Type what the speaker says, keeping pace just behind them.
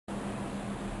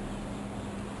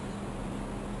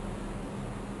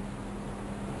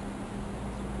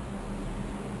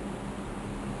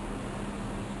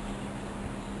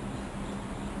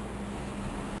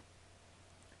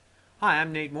Hi,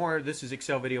 I'm Nate Moore. This is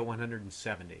Excel video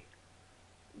 170.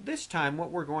 This time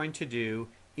what we're going to do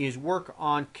is work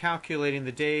on calculating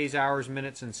the days, hours,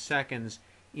 minutes, and seconds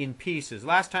in pieces.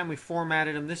 Last time we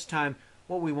formatted them. This time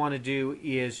what we want to do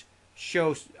is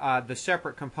show the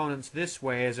separate components this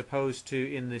way as opposed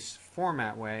to in this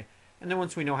format way. And then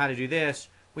once we know how to do this,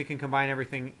 we can combine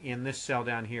everything in this cell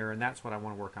down here, and that's what I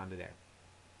want to work on today.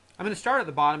 I'm going to start at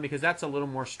the bottom because that's a little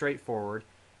more straightforward.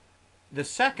 The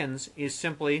seconds is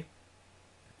simply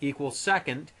equals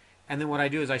second, and then what I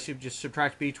do is I should just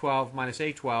subtract B12 minus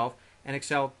A12, and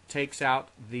Excel takes out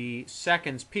the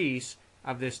seconds piece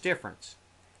of this difference.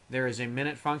 There is a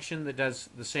minute function that does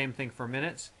the same thing for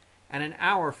minutes, and an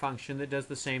hour function that does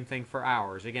the same thing for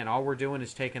hours. Again, all we're doing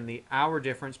is taking the hour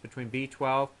difference between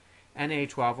B12 and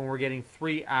A12, and we're getting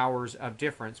 3 hours of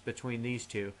difference between these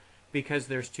two because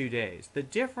there's 2 days. The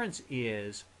difference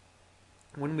is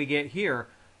when we get here,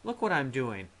 look what I'm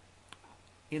doing.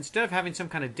 Instead of having some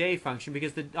kind of day function,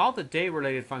 because all the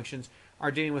day-related functions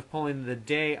are dealing with pulling the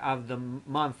day of the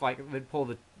month, like they'd pull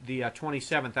the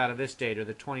 27th out of this date or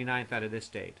the 29th out of this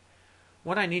date.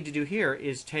 What I need to do here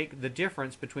is take the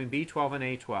difference between B12 and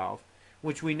A12,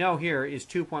 which we know here is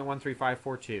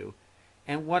 2.13542,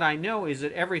 and what I know is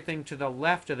that everything to the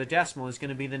left of the decimal is going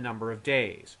to be the number of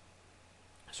days.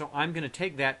 So I'm going to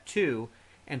take that 2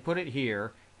 and put it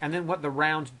here. And then what the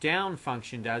round down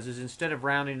function does is instead of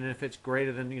rounding, and if it's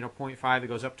greater than 0.5, it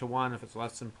goes up to 1. If it's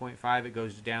less than 0.5, it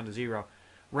goes down to 0.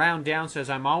 Round down says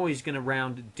I'm always going to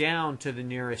round down to the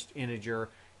nearest integer.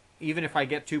 Even if I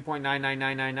get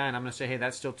 2.99999, I'm going to say, hey,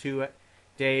 that's still 2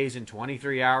 days and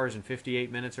 23 hours and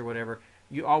 58 minutes or whatever.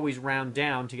 You always round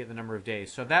down to get the number of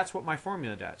days. So that's what my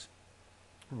formula does.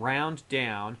 Round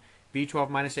down,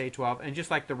 B12 minus A12, and just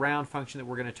like the round function that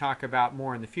we're going to talk about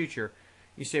more in the future,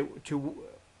 you say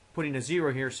putting a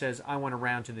 0 here says I want to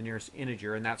round to the nearest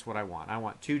integer, and that's what I want. I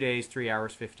want 2 days, 3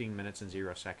 hours, 15 minutes, and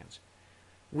 0 seconds.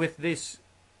 With these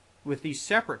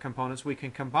separate components, we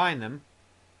can combine them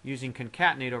using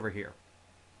concatenate over here.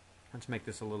 Let's make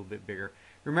this a little bit bigger.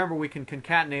 Remember, we can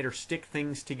concatenate or stick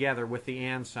things together with the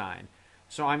and sign.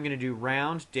 So I'm going to do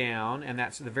round down, and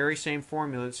that's the very same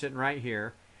formula that's sitting right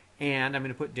here. And I'm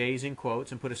going to put days in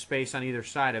quotes and put a space on either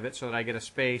side of it so that I get a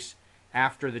space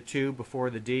after the 2 before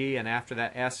the D, and after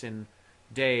that S in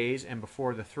days, and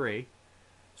before the 3.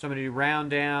 So I'm going to do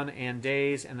round down and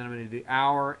days, and then I'm going to do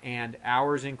hour and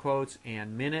hours in quotes,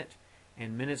 and minute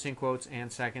and minutes in quotes, and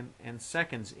second and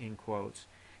seconds in quotes.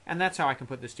 And that's how I can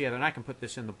put this together. And I can put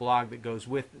this in the blog that goes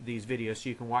with these videos, so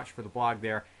you can watch for the blog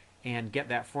there and get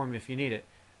that formula if you need it.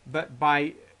 But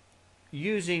by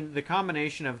using the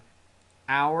combination of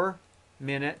hour,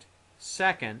 minute,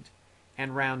 second,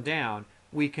 and round down,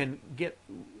 we can get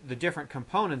the different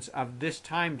components of this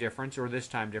time difference, or this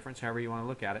time difference, however you want to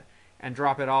look at it, and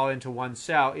drop it all into one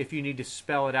cell if you need to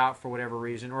spell it out for whatever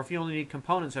reason, or if you only need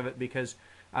components of it because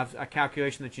of a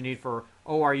calculation that you need for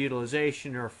OR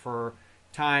utilization or for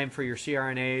time for your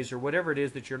CRNAs or whatever it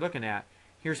is that you're looking at.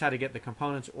 Here's how to get the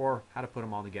components or how to put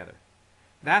them all together.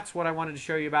 That's what I wanted to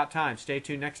show you about time. Stay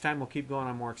tuned. Next time we'll keep going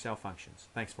on more Excel functions.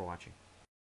 Thanks for watching.